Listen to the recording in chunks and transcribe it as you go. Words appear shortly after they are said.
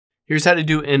Here's how to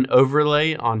do an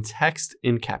overlay on text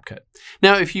in CapCut.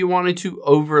 Now, if you wanted to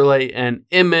overlay an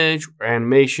image or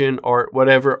animation or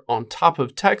whatever on top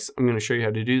of text, I'm going to show you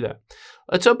how to do that.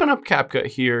 Let's open up CapCut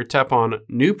here, tap on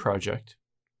New Project.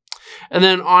 And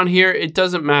then on here, it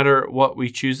doesn't matter what we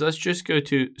choose. Let's just go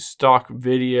to Stock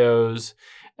Videos,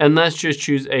 and let's just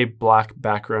choose a black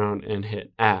background and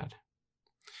hit Add.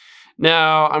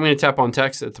 Now, I'm going to tap on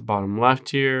text at the bottom left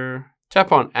here.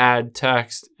 Tap on Add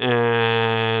Text,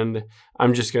 and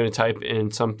I'm just going to type in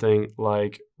something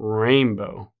like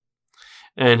rainbow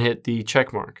and hit the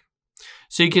check mark.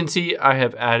 So you can see I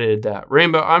have added that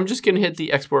rainbow. I'm just going to hit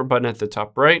the export button at the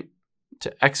top right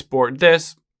to export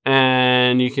this,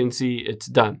 and you can see it's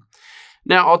done.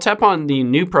 Now I'll tap on the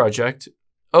new project,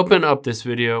 open up this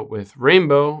video with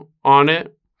rainbow on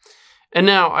it, and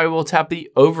now I will tap the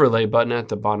overlay button at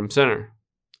the bottom center.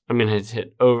 I'm going to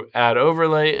hit add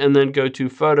overlay and then go to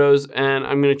photos, and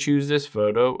I'm going to choose this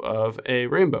photo of a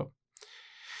rainbow.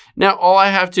 Now all I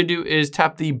have to do is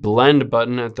tap the blend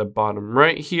button at the bottom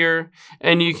right here,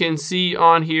 and you can see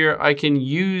on here I can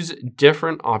use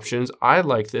different options. I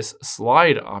like this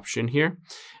slide option here,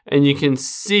 and you can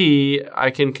see I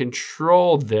can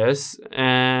control this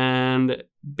and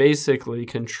basically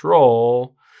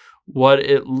control what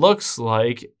it looks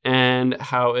like and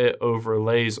how it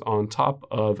overlays on top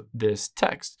of this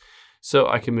text. So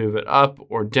I can move it up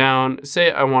or down.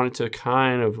 Say I want it to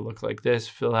kind of look like this,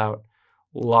 fill out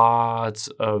lots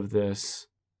of this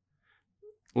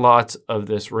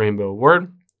rainbow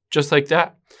word, just like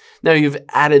that. Now you've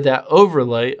added that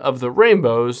overlay of the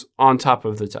rainbows on top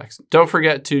of the text. Don't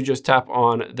forget to just tap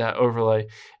on that overlay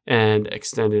and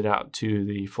extend it out to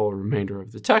the full remainder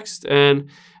of the text. And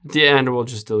at the end, we'll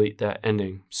just delete that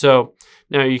ending. So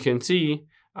now you can see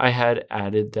I had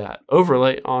added that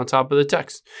overlay on top of the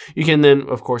text. You can then,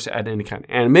 of course, add any kind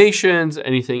of animations,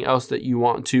 anything else that you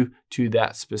want to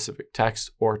that specific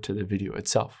text or to the video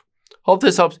itself. Hope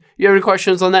this helps. If you have any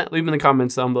questions on that, leave them in the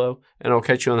comments down below, and I'll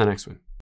catch you on the next one.